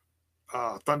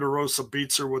 Thunder Rosa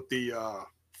beats her with the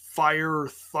Fire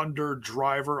Thunder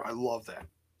Driver. I love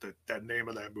that name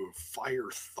of that move, Fire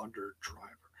Thunder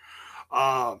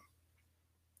Driver.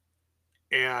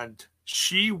 And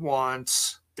she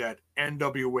wants that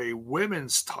NWA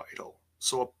Women's title.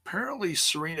 So apparently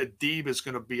Serena Deeb is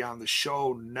going to be on the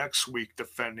show next week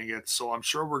defending it. So I'm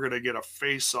sure we're going to get a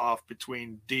face-off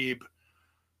between Deeb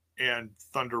and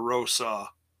Thunder Rosa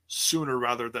sooner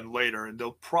rather than later. And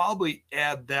they'll probably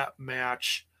add that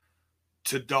match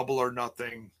to Double or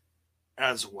Nothing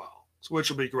as well, which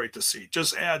will be great to see.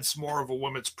 Just adds more of a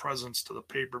women's presence to the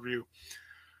pay-per-view.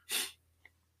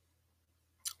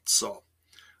 So,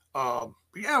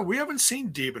 yeah, we haven't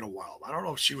seen Deeb in a while. I don't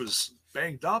know if she was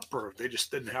banged up or if they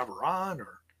just didn't have her on,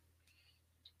 or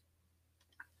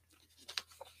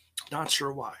not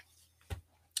sure why.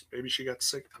 Maybe she got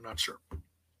sick. I'm not sure.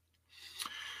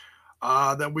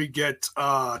 Then we get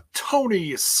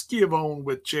Tony Schiavone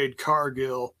with Jade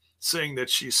Cargill saying that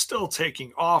she's still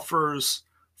taking offers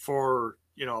for,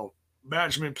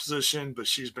 management position, but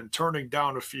she's been turning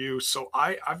down a few. So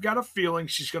I've got a feeling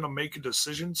she's going to make a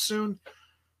decision soon.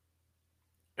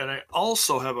 And I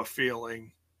also have a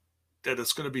feeling that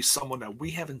it's going to be someone that we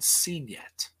haven't seen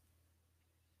yet.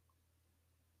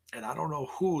 And I don't know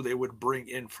who they would bring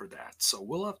in for that. So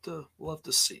we'll have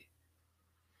to see.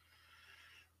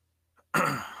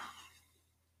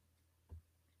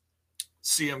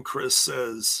 CM Chris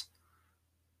says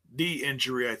knee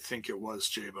injury, I think it was,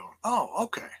 J-Bone. Oh,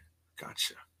 okay.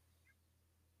 Gotcha.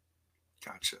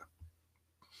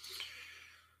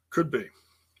 Could be.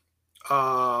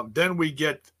 Then we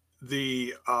get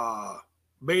the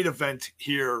main event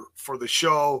here for the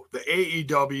show, the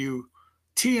AEW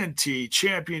TNT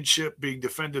Championship being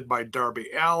defended by Darby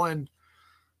Allin,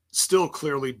 still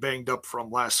clearly banged up from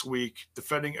last week,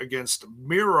 defending against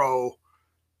Miro,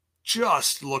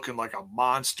 just looking like a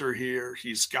monster here.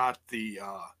 He's got the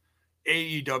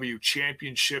AEW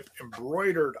Championship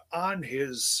embroidered on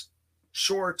his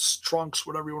shorts, trunks,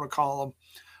 whatever you want to call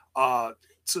them.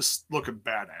 It's just looking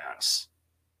badass.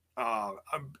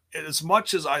 As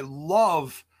much as I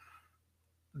love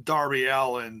Darby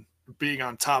Allin being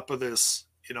on top of this,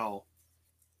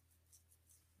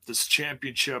 this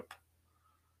championship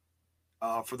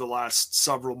for the last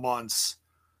several months,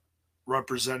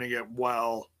 representing it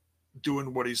well,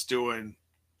 doing what he's doing,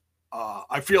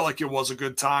 I feel like it was a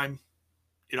good time.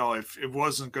 If it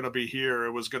wasn't going to be here,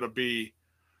 it was going to be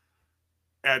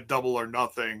at Double or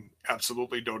Nothing.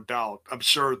 Absolutely no doubt. I'm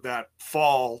sure that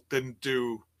fall didn't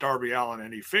do Darby Allin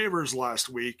any favors last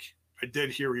week. I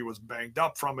did hear he was banged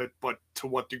up from it, but to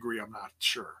what degree, I'm not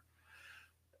sure.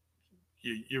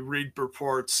 You read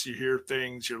reports, you hear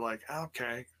things, you're like,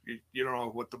 okay, you don't know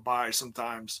what to buy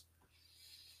sometimes.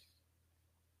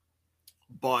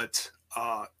 But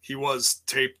he was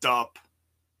taped up.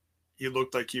 He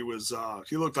looked like he was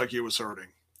hurting.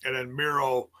 And then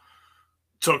Miro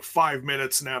took 5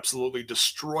 minutes and absolutely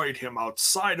destroyed him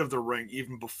outside of the ring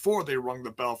even before they rung the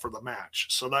bell for the match.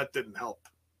 So that didn't help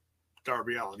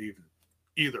Darby Allin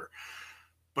either.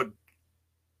 But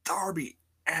Darby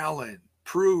Allin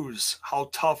proves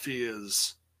how tough he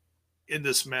is in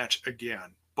this match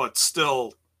again, but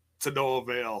still to no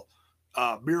avail.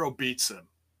 Miro beats him.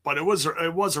 But it was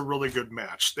a really good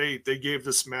match. They gave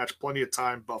this match plenty of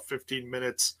time, about 15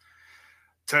 minutes,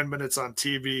 10 minutes on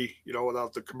TV,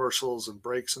 without the commercials and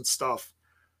breaks and stuff.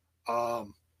 But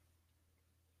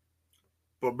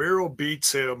Miro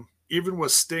beats him, even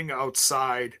with Sting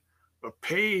outside. But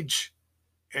Paige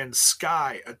and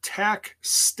Sky attack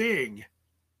Sting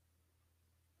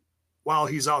while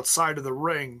he's outside of the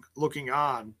ring looking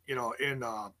on, in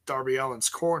Darby Allin's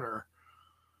corner.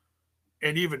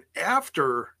 And even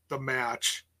after the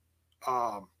match,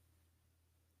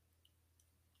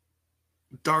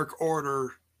 Dark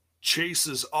Order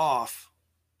chases off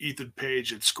Ethan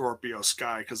Page and Scorpio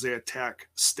Sky because they attack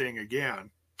Sting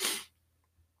again.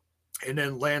 And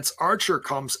then Lance Archer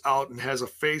comes out and has a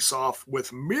face-off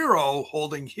with Miro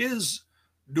holding his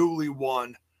newly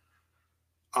won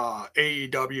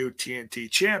AEW TNT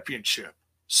Championship.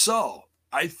 So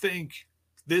I think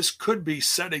this could be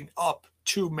setting up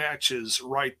 2 matches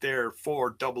right there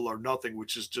for Double or Nothing,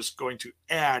 which is just going to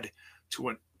add to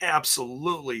an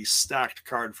absolutely stacked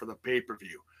card for the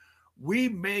pay-per-view. We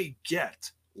may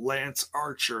get Lance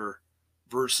Archer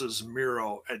versus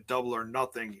Miro at Double or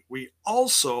Nothing. We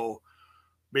also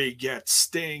may get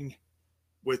Sting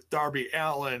with Darby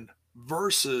Allin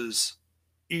versus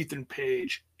Ethan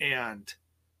Page and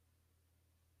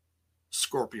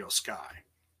Scorpio Sky.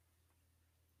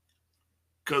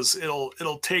 Because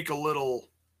it'll take a little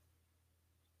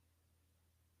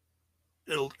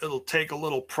it'll take a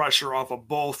little pressure off of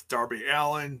both. Darby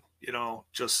Allin,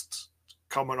 just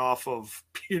coming off of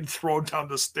being thrown down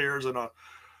the stairs in a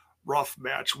rough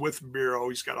match with Miro.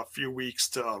 He's got a few weeks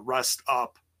to rest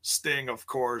up. Sting, of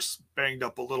course, banged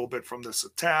up a little bit from this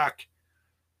attack.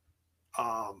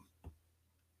 I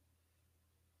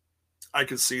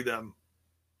could see them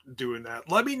doing that.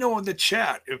 Let me know in the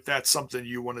chat if that's something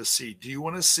you want to see. Do you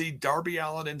want to see Darby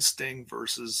Allin and Sting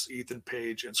versus Ethan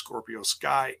Page and Scorpio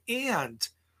Sky, and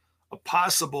a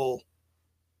possible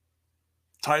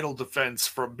title defense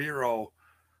from Miro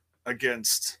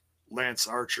against Lance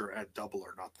Archer at Double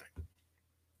or Nothing?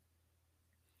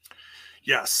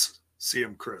 Yes,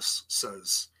 CM Chris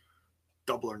says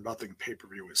Double or Nothing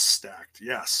pay-per-view is stacked.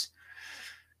 Yes.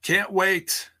 Can't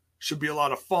wait. Should be a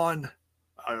lot of fun.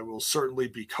 I will certainly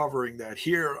be covering that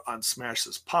here on Smash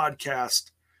This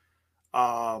Podcast.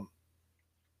 Yeah,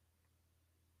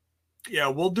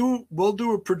 we'll do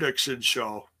a prediction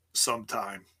show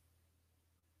sometime,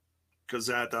 because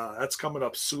that's coming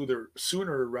up sooner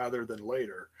rather than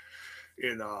later,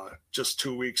 in just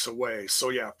 2 weeks away. So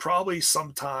yeah, probably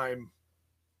sometime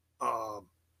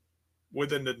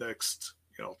within the next,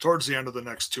 towards the end of the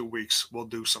next 2 weeks, we'll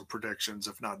do some predictions.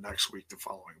 If not next week, the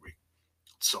following week.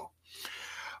 So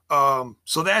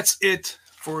that's it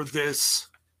for this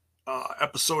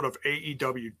episode of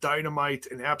AEW Dynamite.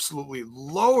 An absolutely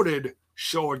loaded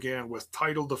show again, with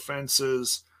title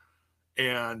defenses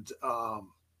and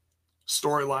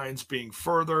storylines being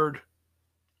furthered.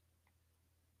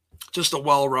 Just a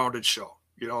well-rounded show.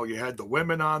 You had the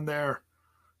women on there.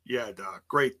 You had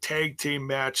great tag team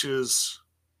matches,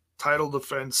 title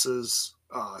defenses,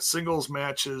 singles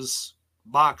matches,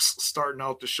 Mox starting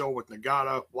out the show with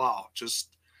Nagata. Wow, just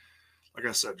like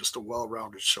I said, just a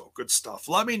well-rounded show. Good stuff.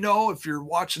 Let me know if you're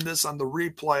watching this on the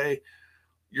replay,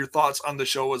 your thoughts on the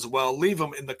show as well. Leave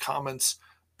them in the comments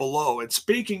below. And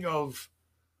speaking of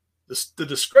the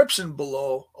description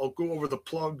below, I'll go over the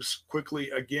plugs quickly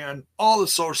again. All the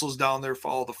socials down there.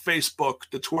 Follow the Facebook,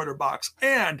 the Twitter box,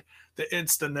 and the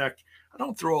Instaneck. I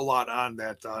don't throw a lot on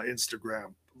that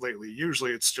Instagram lately.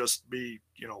 Usually it's just me,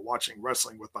 watching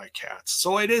wrestling with my cats.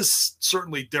 So it is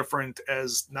certainly different,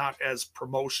 as not as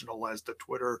promotional as the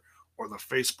Twitter or the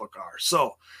Facebook are.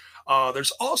 So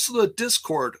there's also the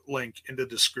Discord link in the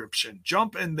description.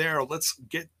 Jump in there. Let's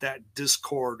get that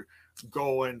Discord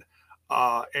going.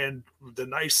 And the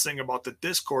nice thing about the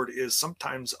Discord is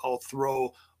sometimes I'll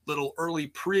throw little early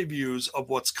previews of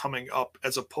what's coming up,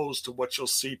 as opposed to what you'll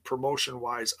see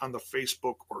promotion-wise on the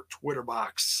Facebook or Twitter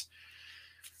box.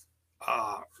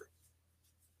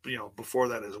 Before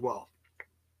that as well.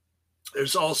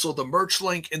 There's also the merch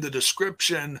link in the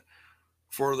description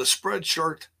for the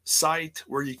Spreadshirt site,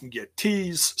 where you can get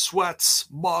tees, sweats,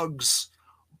 mugs,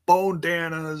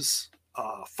 bandanas,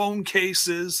 phone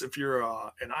cases. If you're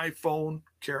an iPhone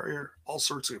carrier, all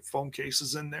sorts of phone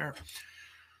cases in there.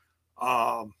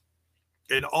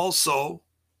 And also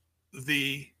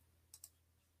the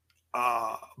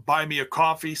Buy Me a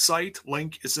Coffee site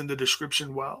link is in the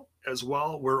description as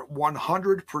well, where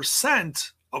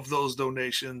 100% of those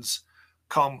donations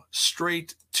come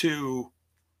straight to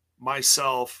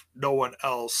myself. No one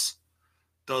else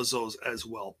does those as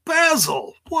well.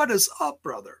 Basil, what is up,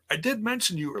 brother? I did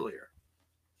mention you earlier.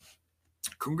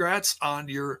 Congrats on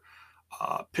your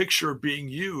picture being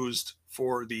used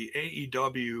for the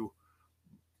AEW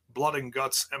Blood and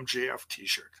Guts MJF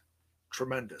t-shirt.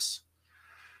 Tremendous.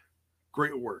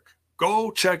 Great work.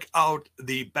 Go check out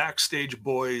the Backstage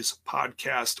Boys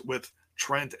podcast with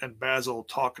Trent and Basil,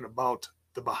 talking about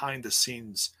the behind the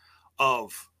scenes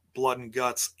of Blood and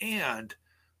Guts and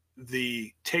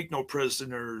the Take No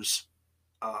Prisoners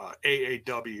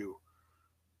AAW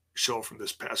show from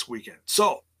this past weekend.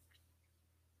 So,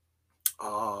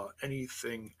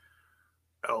 anything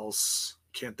else?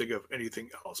 Can't think of anything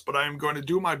else, but I'm going to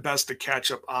do my best to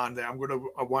catch up on that.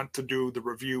 I want to do the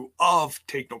review of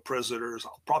Take No Prisoners.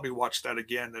 I'll probably watch that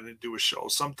again and then do a show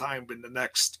sometime in the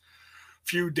next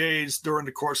few days during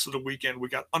the course of the weekend. We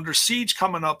got Under Siege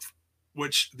coming up,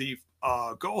 which the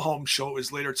Go Home show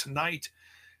is later tonight.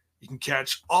 You can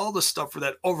catch all the stuff for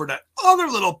that over that other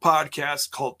little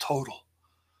podcast called Total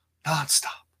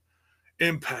Nonstop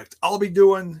Impact. I'll be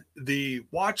doing the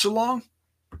watch along.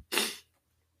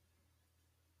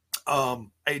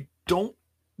 I don't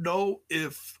know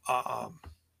if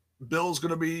Bill's going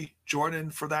to be joining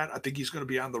for that. I think he's going to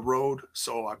be on the road,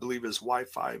 so I believe his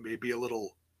Wi-Fi may be a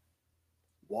little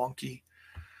wonky.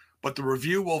 But the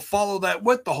review will follow that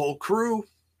with the whole crew.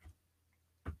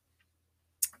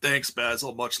 Thanks,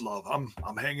 Basil. Much love.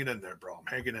 I'm hanging in there, bro. I'm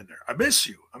hanging in there. I miss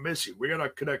you. We got to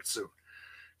connect soon.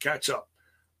 Catch up.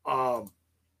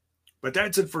 But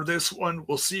that's it for this one.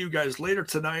 We'll see you guys later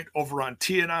tonight over on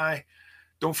TNI.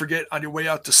 Don't forget, on your way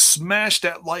out, to smash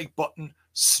that like button,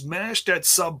 smash that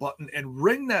sub button, and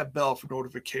ring that bell for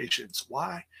notifications.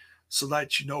 Why? So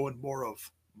that you know when more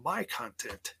of my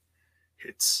content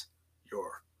hits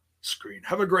your screen.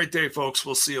 Have a great day, folks.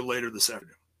 We'll see you later this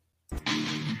afternoon.